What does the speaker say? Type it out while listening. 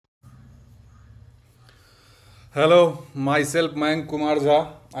Hello, myself Mayank Kumar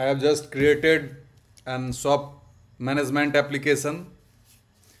Jha. I have just created an shop management application.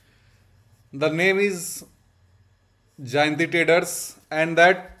 The name is Jayanti Traders, and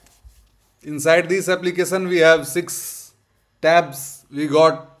that inside this application we have 6 tabs we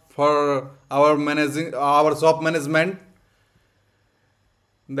got for our managing our shop management.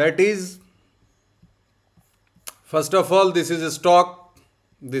 That is, first of all, this is stock,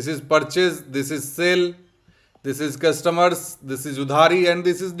 this is purchase, this is sale, this is customers, this is udhari, and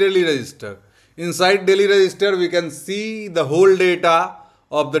this is daily register. Inside daily register we can see the whole data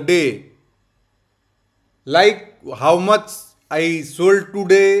of the day, like how much I sold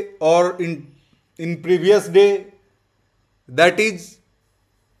today or in previous day. That is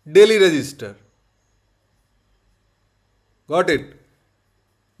daily register. Got it?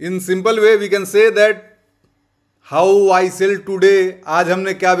 In simple way we can say that how I cell today, आज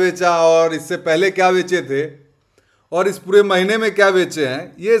हमने क्या बेचा और इससे पहले क्या बेचे थे और इस पूरे महीने में क्या बेचे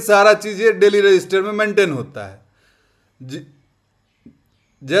हैं, ये सारा चीज़ें डेली रजिस्टर में मेंटेन होता है।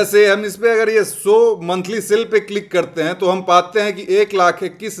 जैसे हम इस पे अगर ये 100 मंथली सेल पे क्लिक करते हैं तो हम पाते हैं कि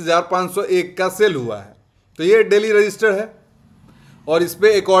 1,21,501 का सेल हुआ है, तो ये डेली रजिस्टर है। और इस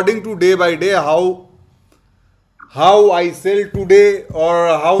पे according to day by day how I sell today or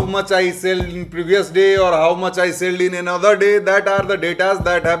how much I sell in previous day or how much I sold in another day, that are the data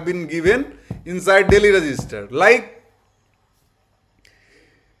that have been given inside daily register. Like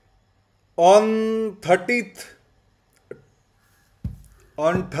on 30th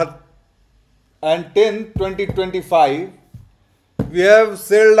and 10th 2025 we have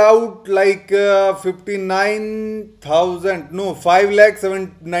sold out like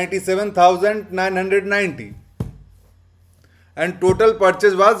 5,97,990 and total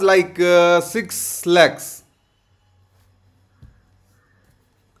purchase was like 6 lakhs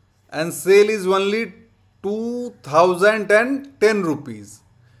and sale is only 2,010 rupees.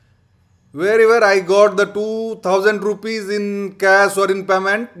 Wherever I got the 2,000 rupees in cash or in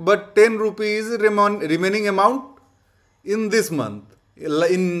payment, but 10 rupees remaining amount in this month.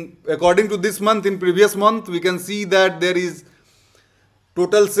 According to this month, in previous month we can see that there is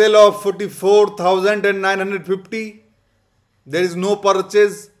total sale of 44,950. There is no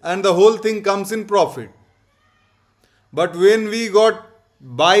purchase and the whole thing comes in profit. But when we got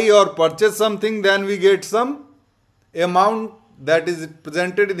buy or purchase something, then we get some amount that is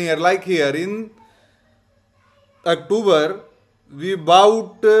presented in here. Like here in October we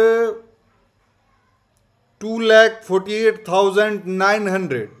bought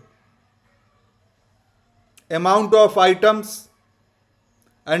 2,48,900 amount of items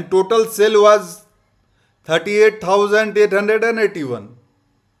and total sale was 38,881.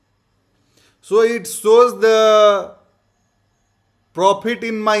 So it shows the profit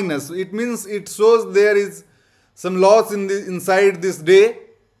in minus. It means it shows there is some loss in inside this day,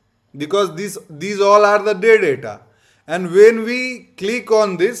 because these all are the day data. And when we click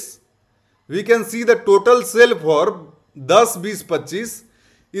on this, we can see the total sale for 10, 20, 25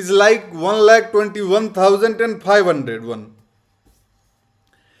 is like 1,21,501.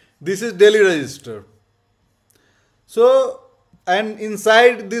 This is daily register. So, and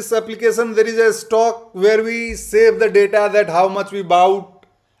inside this application there is a stock where we save the data that how much we bought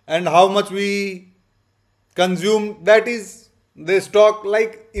and how much we consumed. That is the stock,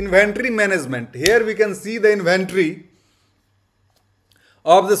 like inventory management. Here we can see the inventory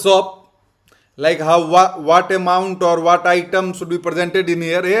of the shop, like how what amount or what item should be presented in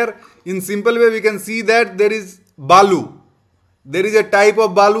here. Here in simple way we can see that there is balu. There is a type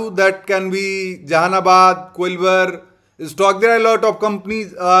of balu that can be Jahanabad, Quilver stock. There are a lot of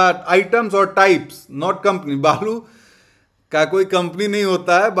companies, items or types, not company. बालू का कोई company नहीं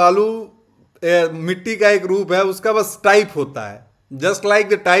होता है, बालू मिट्टी का एक रूप है, उसका बस टाइप होता है. Just like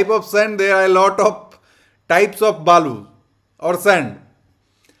the type of sand, there are a lot of types of balu or sand.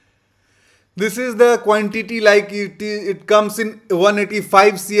 This is the quantity, like it comes in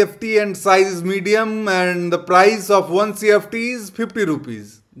 185 CFT and size is medium, and the price of 1 CFT is 50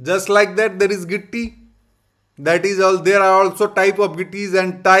 rupees. Just like that there is gitti. That is all. There are also type of gittis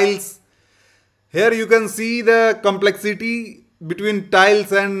and tiles. Here you can see the complexity between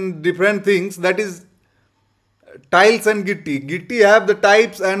tiles and different things. That is tiles and gitti. Gitti have the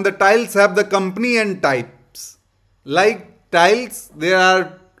types and the tiles have the company and types. Like tiles, there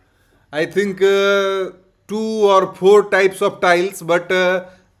are I think 2 or 4 types of tiles, but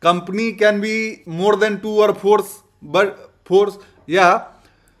company can be more than 2 or 4, but 4, yeah.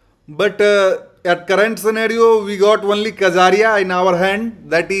 But at current scenario we got only Kajaria in our hand,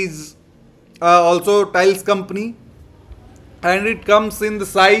 that is also tiles company, and it comes in the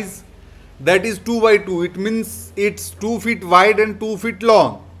size that is 2 by 2. It means it's 2 feet wide and 2 feet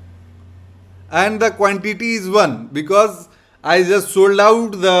long. And the quantity is 1 because I just sold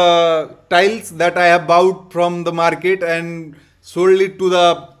out the tiles that I have bought from the market and sold it to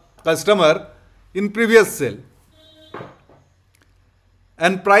the customer in previous sale.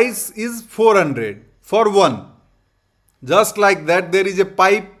 And price is 400 for one. Just like that, there is a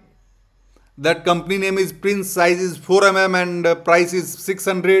pipe. That company name is Prince, size is 4 mm and price is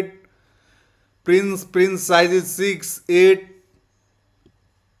 600. Prince size is 6, 8.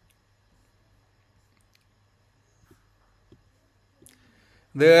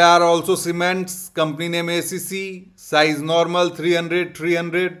 There are also cements, company name ACC, size normal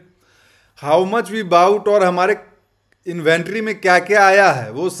 300. How much we bought और हमारे inventory में क्या क्या आया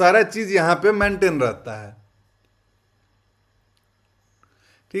है वो सारा चीज यहाँ पे मेंटेन रहता है.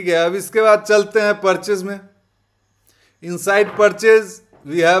 ठीक है, अब इसके बाद चलते हैं परचेज में. Inside purchase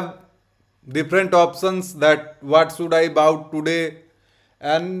we have different options that what should I bought today,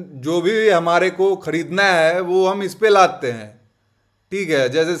 and जो भी हमारे को खरीदना है वो हम इस पे लाते हैं. ठीक है,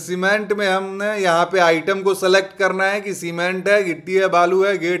 जैसे सीमेंट में हमने यहाँ पे आइटम को सेलेक्ट करना है कि सीमेंट है, गिट्टी है, बालू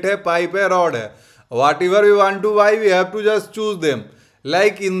है, गेट है, पाइप है, रॉड है. What ever we want two by we have to just choose them.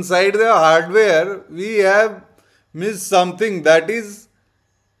 Like inside the hardware we have miss something that is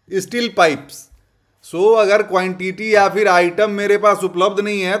steel pipes. सो अगर क्वांटिटी या फिर आइटम मेरे पास उपलब्ध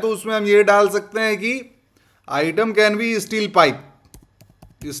नहीं है तो उसमें हम ये डाल सकते हैं कि item can be steel pipe.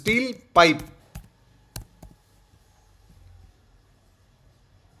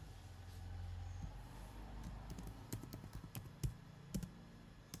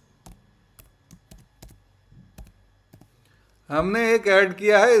 हमने एक ऐड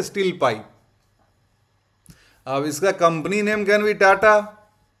किया है स्टील पाइप. अब इसका company name can be Tata,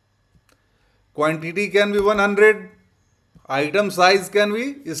 quantity can be 100, item size can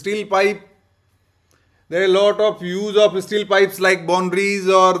be steel pipe. There are a lot of use of steel pipes like boundaries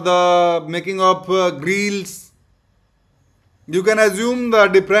or the making of grills. You can assume the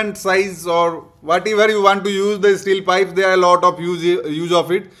different size or whatever you want to use the steel pipes. There are a lot of use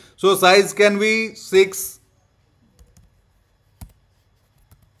of it. So size can be 6.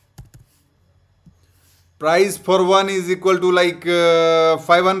 Price for one is equal to like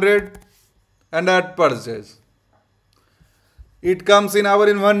 500, and at purchase it comes in our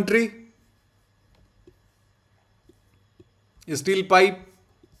inventory. Steel pipe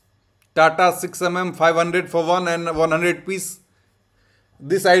Tata 6 mm 500 for one and 100 piece.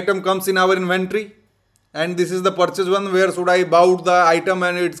 This item comes in our inventory, and this is the purchase one. Where should I bought the item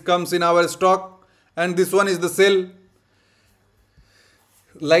and it comes in our stock, and this one is the sale.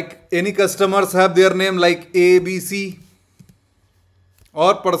 Like any customers have their name like A, B, C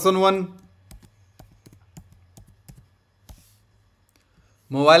or person one.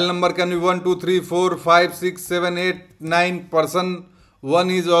 Mobile number can be 1, 2, 3, 4, 5, 6, 7, 8, 9. Person 1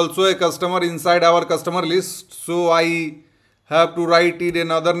 is also a customer inside our customer list. So I have to write it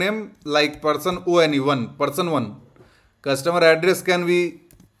another name like person ONE1. Person 1. Customer address can be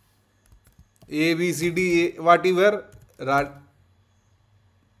A, B, C, D, whatever.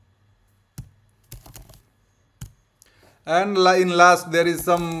 And in last there is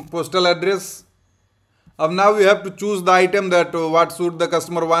some postal address. Now we have to choose the item that what should the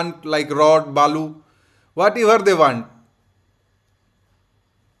customer want, like rod, balu, whatever they want.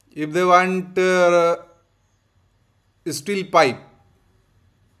 If they want steel pipe,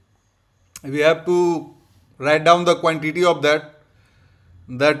 we have to write down the quantity of that.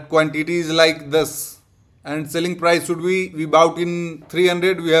 That quantity is like this, and selling price should be, we bought in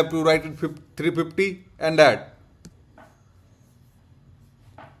 300, we have to write it 350 and add.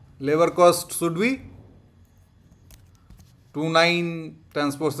 Labor cost should be 29.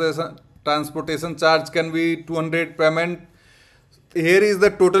 Transportation charge can be 200. Payment, here is the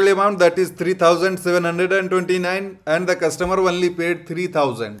total amount, that is 3,729, and the customer only paid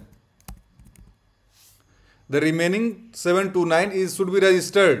 3,000. The remaining 729 is should be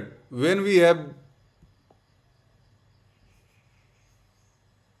registered when we have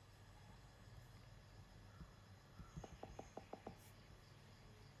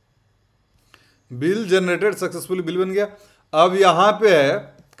bill generated successfully. Bill बन गया. अब यहां पे है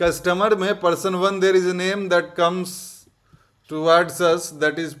customer में person 1, there is a name that comes towards us,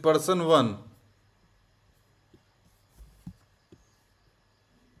 that is person 1.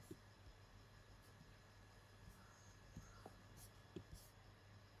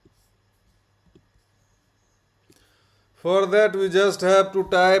 For that we just have to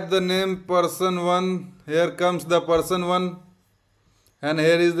type the name person 1. Here comes the person 1, and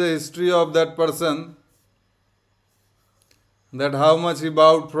here is the history of that person. that how much he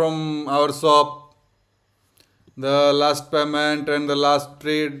bought from our shop, the last payment and the last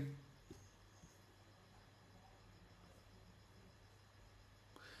trade.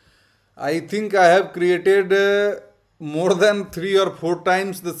 I think I have created more than 3 or 4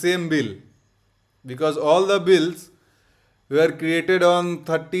 times the same bill, because all the bills were created on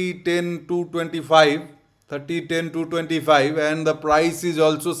 3010 to 25, 3010 to 25, and the price is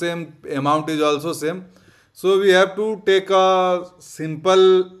also same, amount is also same. So we have to take a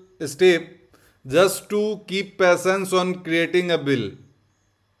simple step just to keep patience on creating a bill.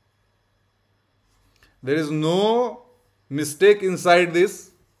 There is no mistake inside this.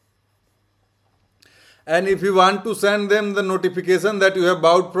 And if you want to send them the notification that you have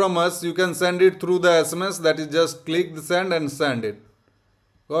bought from us, you can send it through the SMS. That is, just click the send and send it.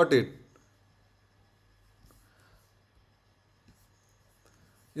 Got it?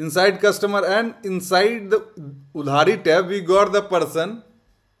 Inside customer and inside the Udhari tab, we got the person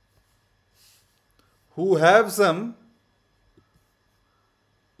who have some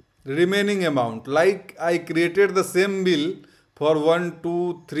remaining amount. Like I created the same bill for 1,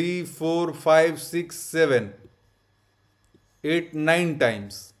 2, 3, 4, 5, 6, 7, 8, 9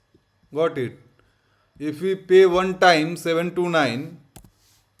 times. Got it? If we pay one time 729,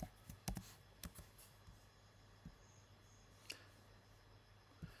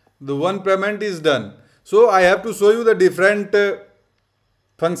 the one payment is done. So I have to show you the different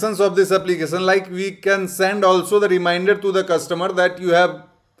functions of this application. Like we can send also the reminder to the customer that you have,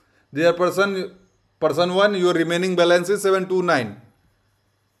 their person 1, your remaining balance is 729,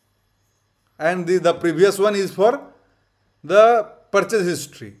 and the previous one is for the purchase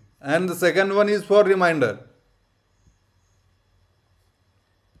history, and the second one is for reminder.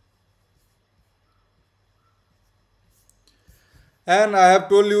 And I have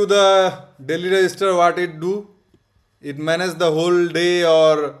told you the daily register, what it do. It manages the whole day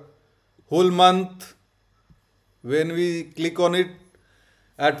or whole month. When we click on it,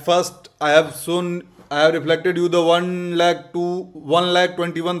 at first I have reflected you the 1 lakh to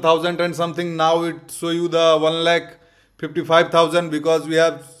 1,21,000 and something. Now it show you the 1,55,000 because we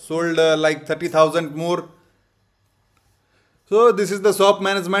have sold like 30,000 more. So this is the shop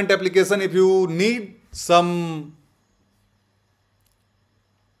management application. If you need some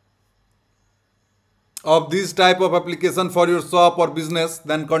of this type of application for your shop or business,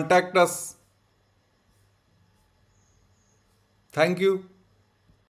 then contact us. Thank you.